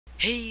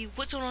Hey,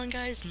 what's going on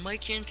guys?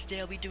 Mike here, and today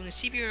I'll be doing a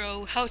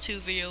CBRO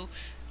how-to video,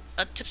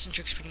 tips and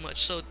tricks pretty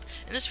much. So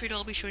in this video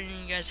I'll be showing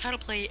you guys how to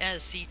play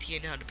as CT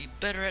and how to be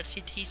better at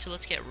CT, so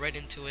let's get right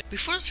into it.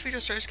 Before this video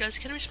starts guys,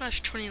 can we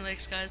smash 20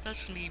 likes guys?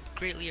 That's going to be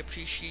greatly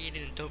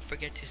appreciated, and don't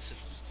forget to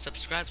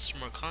subscribe for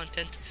more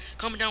content.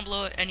 Comment down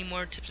below any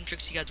more tips and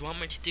tricks you guys want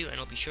me to do and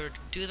I'll be sure to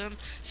do them.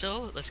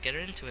 So let's get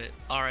into it.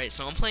 Alright,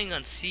 so I'm playing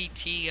on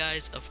CT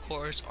guys, of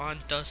course, on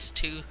Dust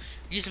 2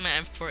 using my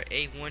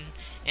M4A1,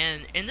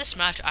 and in this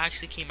match I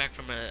actually came back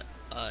from a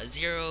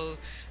 0-0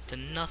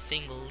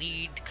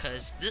 lead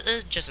because this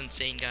is just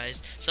insane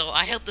guys. So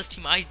I helped this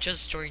team. I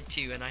just joined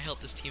too and I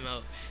helped this team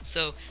out,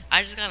 so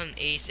I just got an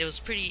ace. It was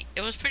pretty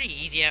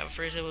easy at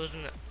first. It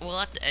wasn't,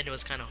 well, at the end it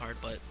was kind of hard,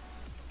 but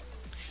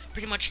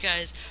pretty much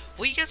guys,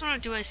 what you guys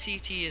want to do at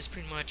CT is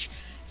pretty much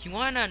you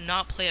want to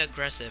not play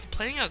aggressive.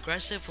 Playing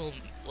aggressive will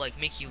like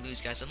make you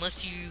lose guys,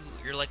 unless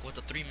you're like with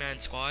a 3-man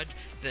squad,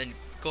 then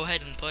go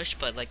ahead and push,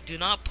 but like do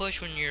not push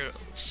when you're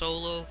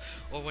solo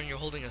or when you're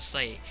holding a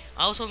site.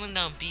 I was holding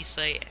down B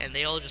site and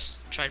they all just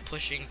tried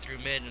pushing through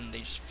mid and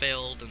they just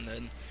failed, and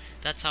then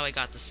that's how I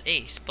got this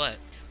ace. But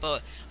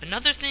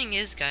another thing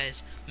is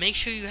guys, make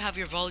sure you have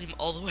your volume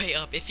all the way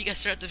up. If you guys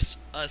start at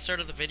the start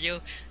of the video,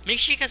 make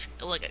sure you guys,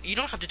 like, you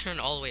don't have to turn it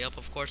all the way up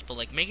of course, but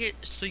like make it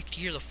so you can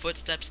hear the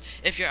footsteps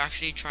if you're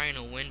actually trying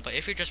to win. But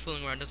if you're just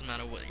fooling around, doesn't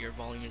matter what your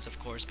volume is of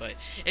course. But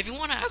if you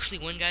want to actually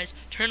win guys,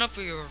 turn up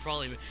for your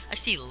volume. I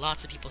see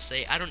lots of people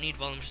say I don't need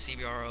volume for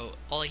CBRO,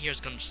 all I hear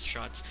is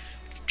gunshots.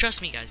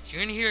 Trust me guys,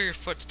 you're gonna hear your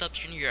footsteps,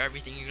 you're gonna hear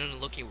everything, you're gonna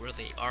look at where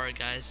they are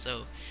guys.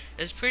 So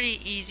it's pretty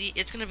easy.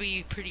 It's gonna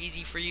be pretty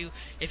easy for you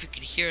if you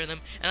could hear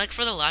them. And like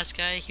for the last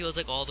guy, he was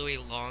like all the way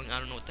long. I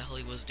don't know what the hell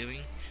he was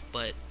doing,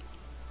 but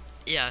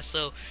yeah.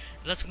 So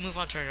let's move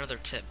on to another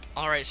tip.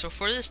 Alright, so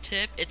for this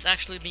tip, it's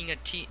actually being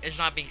it's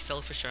not being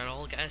selfish at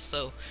all guys.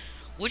 So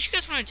what you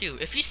guys want to do,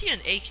 if you see an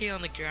AK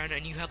on the ground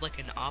and you have like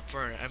an op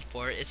or an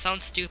M4, it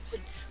sounds stupid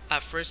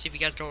at first if you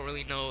guys don't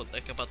really know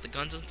like about the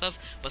guns and stuff,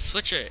 but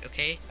switch it,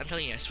 okay? I'm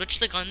telling you, switch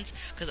the guns,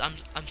 because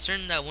I'm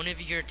certain that one of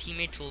your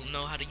teammates will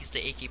know how to use the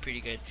AK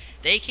pretty good.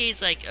 The AK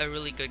is like a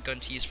really good gun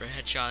to use for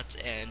headshots,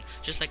 and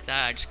just like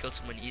that I just killed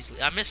someone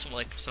easily. I missed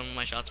like some of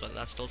my shots, but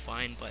that's still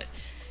fine. But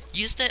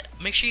use that.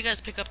 Make sure you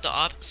guys pick up the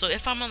op. So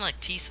if I'm on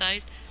like T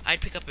side, I'd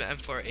pick up an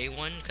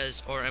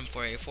M4A1 or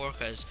M4A4,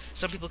 because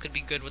some people could be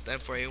good with the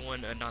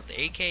M4A1 and not the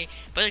AK,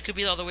 but it could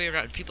be the other way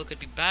around. People could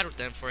be bad with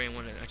the M4A1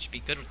 and actually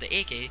be good with the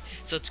AK.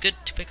 So it's good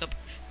to pick up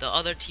the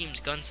other team's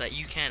guns that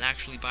you can't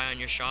actually buy on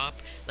your shop.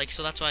 Like,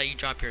 so that's why you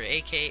drop your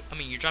AK. I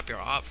mean, you drop your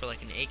op for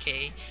like an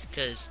AK,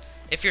 because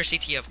if you're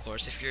CT, of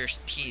course. If you're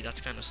T, that's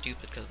kind of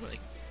stupid, because like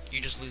you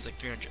just lose like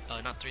 300.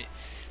 Not three.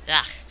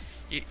 Ah,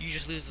 you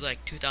just lose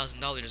like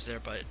 $2,000 there.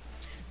 But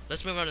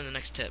let's move on to the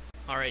next tip.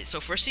 Alright, so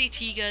for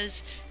CT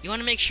guys, you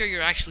want to make sure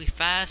you're actually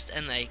fast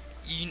and like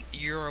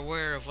you're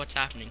aware of what's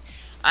happening.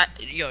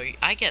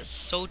 I get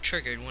so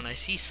triggered when I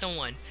see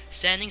someone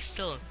standing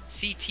still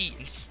CT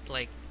and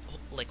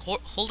like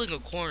holding a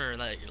corner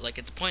that like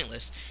it's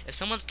pointless. If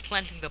someone's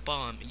planting the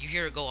bomb, you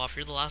hear it go off,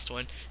 you're the last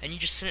one, and you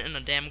just sit in a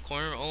damn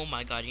corner. Oh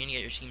my god, you're gonna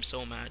get your team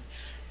so mad.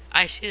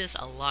 I see this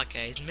a lot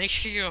guys. Make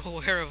sure you're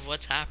aware of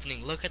what's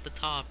happening. Look at the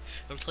top.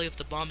 It'll tell you if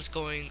the bomb's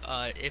going,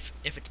 if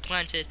it's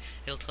planted.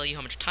 It'll tell you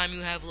how much time you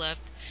have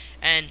left.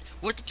 And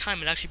with the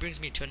time, it actually brings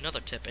me to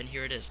another tip, and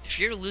here it is. If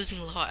you're losing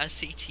a lot as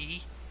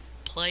CT,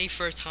 play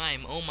for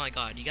time. Oh my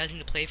god, you guys need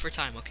to play for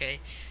time,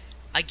 okay?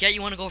 I get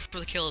you want to go for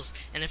the kills,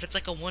 and if it's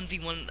like a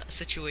 1v1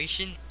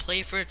 situation,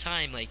 play for a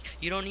time. Like,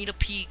 you don't need a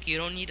peek, you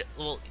don't need,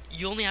 well,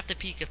 you only have to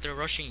peek if they're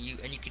rushing you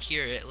and you could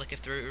hear it, like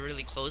if they're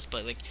really close.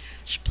 But like,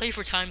 just play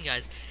for time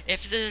guys.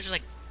 If there's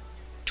like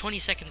 20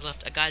 seconds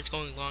left, a guy's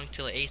going long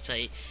to the A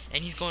site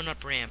and he's going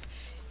up ramp,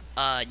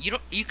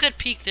 you could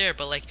peek there,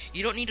 but like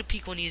you don't need to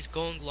peek when he's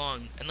going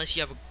long unless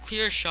you have a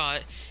clear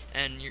shot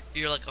and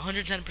you're like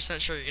 110%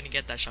 sure you're gonna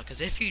get that shot. Because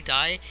if you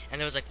die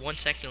and there was like 1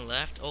 second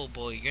left, oh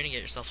boy, you're gonna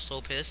get yourself so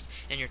pissed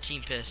and your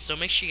team pissed. So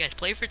make sure you guys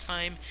play for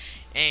time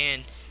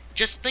and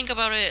just think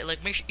about it.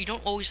 Like, make sure you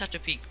don't always have to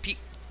peek.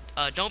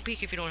 Don't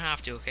peek if you don't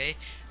have to, okay?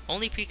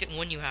 Only peek it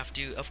when you have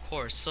to, of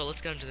course. So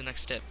let's get into the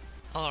next tip.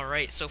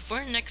 Alright, so for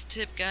our next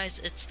tip guys,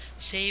 it's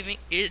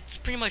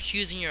pretty much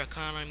using your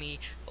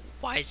economy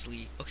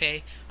wisely,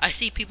 okay? I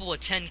see people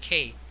with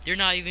 10k, they're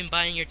not even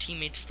buying your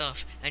teammates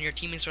stuff, and your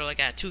teammates are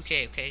like at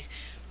 2k, okay?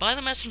 Buy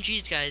them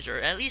SMGs guys, or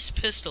at least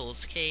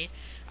pistols, okay?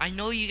 I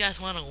know you guys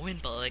want to win,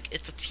 but like,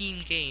 it's a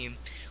team game.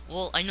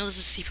 Well, I know this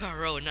is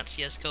CBRO and not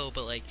CSGO,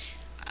 but like,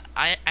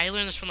 I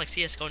learned this from like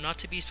CSGO, not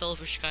to be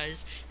selfish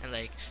guys, and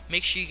like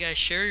make sure you guys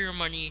share your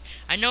money.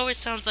 I know it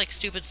sounds like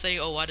stupid saying,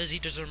 oh, why does he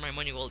deserve my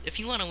money? Well, if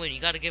you want to win, you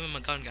gotta give him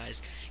a gun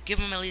guys. Give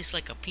him at least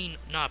like a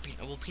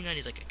well, P90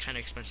 is like kind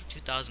of expensive,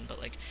 2,000, but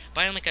like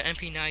buy him like an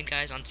MP9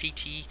 guys on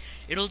CT.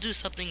 It'll do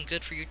something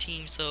good for your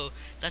team. So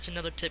that's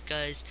another tip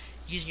guys,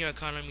 using your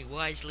economy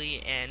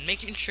wisely and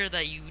making sure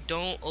that you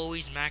don't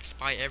always max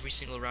buy every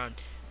single round.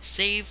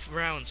 Save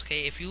rounds,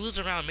 okay? If you lose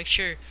a round, make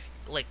sure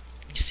like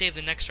you save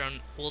the next round.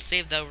 We'll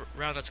save the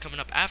round that's coming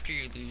up after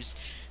you lose,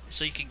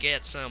 so you could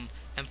get some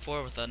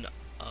M4 with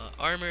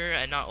armor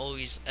and not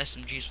always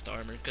SMGs with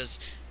armor, because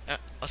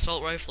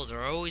assault rifles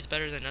are always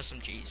better than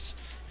SMGs,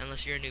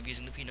 unless you're a noob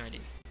using the P90.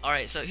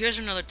 Alright, so here's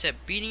another tip.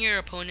 Beating your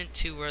opponent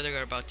to where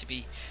they're about to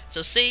be.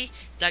 So say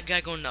that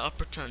guy going to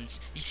upper tons.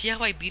 You see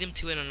how I beat him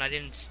to it and I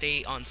didn't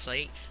stay on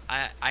site?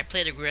 I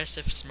played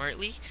aggressive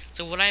smartly.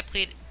 So when I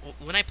played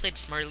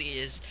smartly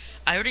is,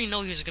 I already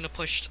know he was going to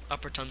push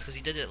upper tons because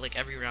he did it like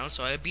every round.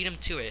 So I beat him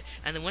to it.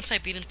 And then once I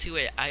beat him to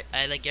it, I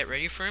like get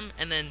ready for him.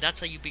 And then that's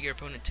how you beat your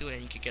opponent to it.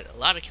 And you could get a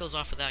lot of kills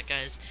off of that,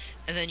 guys.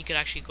 And then you could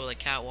actually go like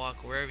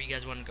catwalk, wherever you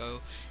guys want to go,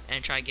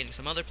 and try getting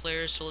some other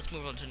players. So let's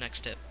move on to the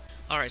next tip.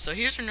 Alright, so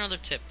here's another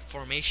tip,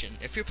 formation.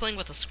 If you're playing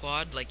with a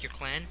squad, like your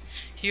clan,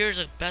 here's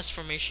the best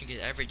formation you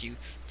could ever do.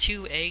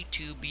 2A,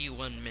 2B,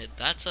 1 mid.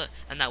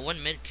 And that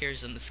 1 mid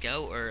carries in the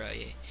scout or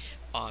a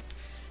op.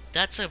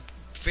 That's a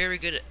very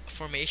good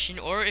formation.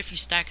 Or if you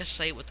stack a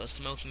site with a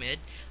smoke mid.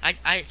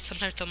 I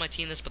sometimes tell my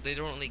team this, but they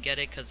don't really get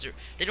it because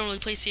they don't really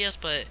play CS,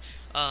 but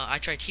I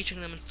try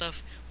teaching them and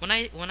stuff. When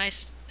I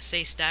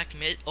say stack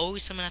mid,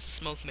 always someone has to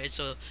smoke mid,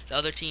 so the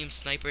other team's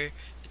sniper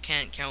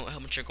can't count how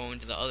much you're going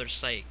to the other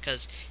site,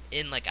 because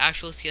in like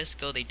actual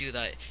CSGO they do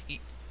that.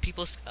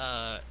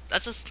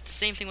 That's the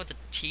same thing with the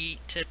T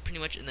tip pretty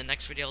much. In the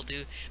next video I'll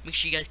do, make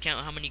sure you guys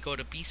count how many go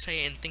to B site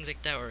and things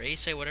like that, or A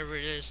site, whatever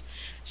it is.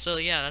 So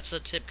yeah, that's the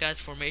tip,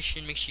 guys.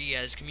 Formation. Make sure you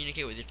guys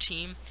communicate with your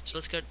team. So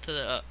let's go to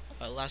the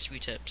last few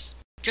tips.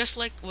 Just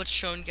like what's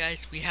shown,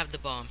 guys, we have the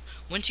bomb.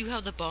 Once you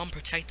have the bomb,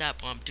 protect that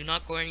bomb. Do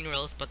not go anywhere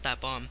else but that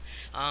bomb.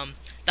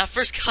 That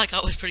first kill I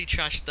got was pretty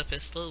trash with the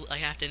pistol, I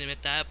have to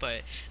admit that,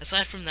 but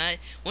aside from that,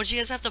 once you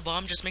guys have the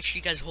bomb, just make sure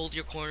you guys hold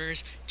your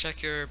corners,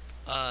 check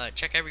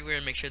everywhere,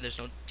 and make sure there's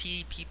no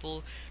T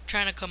people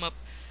trying to come up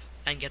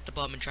and get the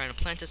bomb and trying to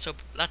plant it. So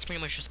that's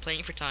pretty much just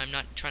playing for time,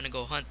 not trying to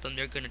go hunt them.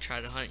 They're going to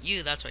try to hunt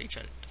you, that's why you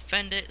try to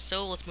defend it.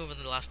 So let's move on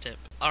to the last tip.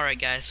 Alright,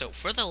 guys, so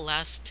for the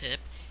last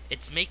tip,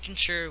 it's making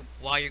sure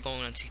while you're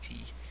going on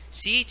CT.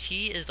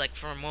 CT is like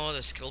for more of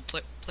the skilled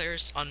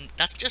players.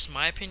 That's just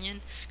my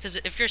opinion, because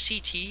if you're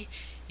CT,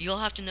 you'll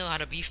have to know how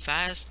to be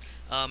fast.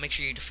 Make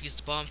sure you defuse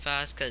the bomb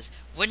fast, because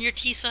when you're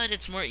T side,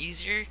 it's more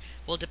easier.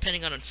 Well,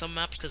 depending on some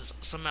maps, because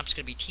some maps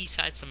could be T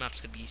side, some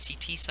maps could be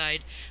CT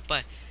side.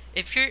 But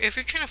if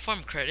you're trying to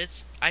farm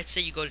credits, I'd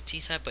say you go to T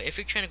side. But if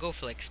you're trying to go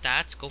for like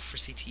stats, go for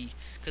CT,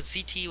 because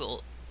CT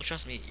will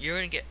trust me, you're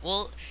gonna get.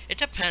 Well, it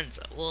depends.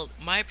 Well,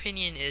 my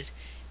opinion is,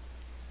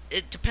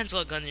 it depends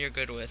what gun you're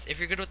good with. If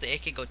you're good with the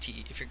AK, go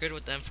T. If you're good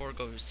with the M4,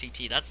 go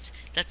CT.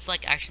 That's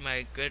like actually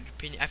my good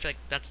opinion. I feel like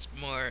that's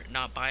more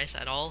not biased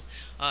at all.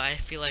 I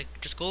feel like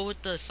just go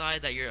with the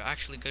side that you're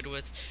actually good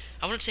with.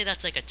 I wouldn't say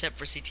that's like a tip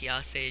for CT.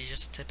 I'll say it's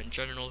just a tip in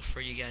general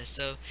for you guys.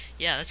 So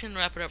yeah, that's gonna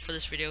wrap it up for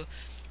this video.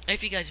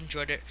 If you guys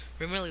enjoyed it,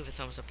 remember leave a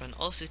thumbs up and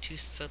also to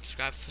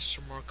subscribe for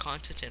some more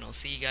content. And I'll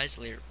see you guys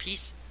later.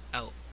 Peace out.